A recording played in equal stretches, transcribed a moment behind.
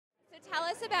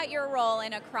us about your role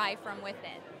in A Cry from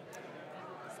Within.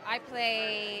 I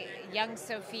play young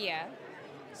Sophia,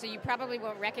 so you probably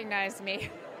won't recognize me.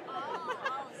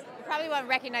 You probably won't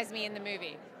recognize me in the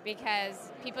movie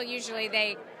because people usually,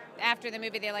 after the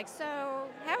movie, they're like, so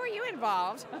how are you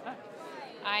involved?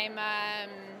 I'm,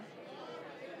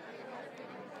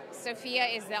 Sophia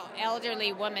is the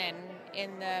elderly woman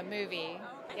in the movie.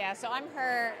 Yeah, so I'm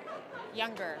her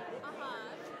younger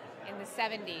in the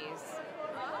 70s.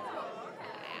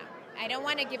 I don't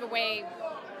want to give away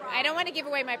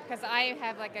my, because I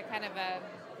have like a kind of a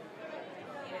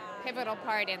pivotal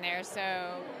part in there,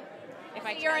 so if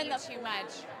I tell you too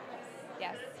much,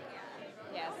 yes.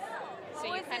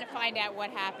 So you kind of find out what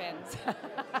happens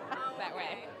that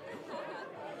way.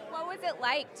 What was it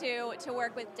like to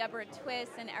work with Deborah Twiss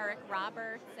and Eric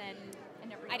Roberts and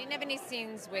everything? I didn't have any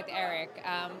scenes with Eric.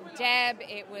 Deb,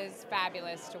 it was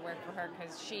fabulous to work for her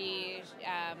because she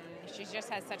just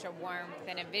has such a warmth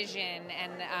and a vision.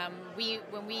 And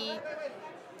when we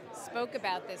spoke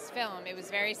about this film, it was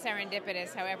very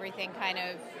serendipitous how everything kind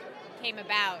of came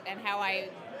about and how I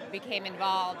became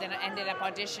involved and ended up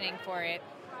auditioning for it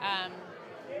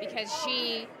because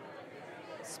she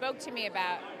spoke to me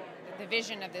about the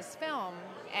vision of this film,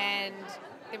 and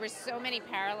there were so many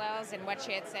parallels in what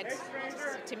she had said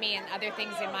to me and other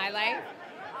things in my life.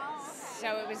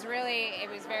 So it was very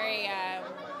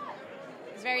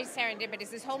serendipitous.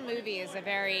 This whole movie is a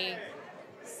very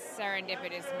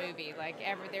serendipitous movie. Like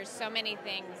there's so many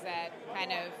things that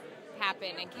kind of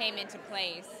happened and came into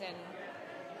place, and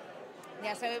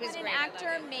yeah, so it was when great. An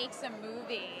actor makes a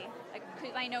movie, like,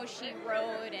 because I know she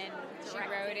wrote and directed. She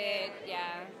wrote it,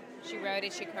 yeah. She wrote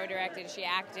it, she co-directed, she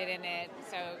acted in it.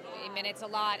 So, I mean, it's a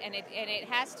lot, and it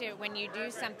has to, when you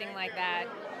do something like that,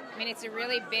 I mean, it's a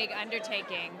really big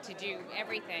undertaking to do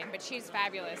everything, but she's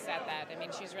fabulous at that. I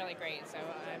mean, she's really great, so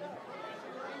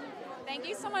Thank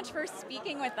you so much for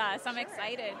speaking with us. I'm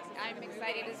excited. I'm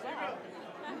excited as well.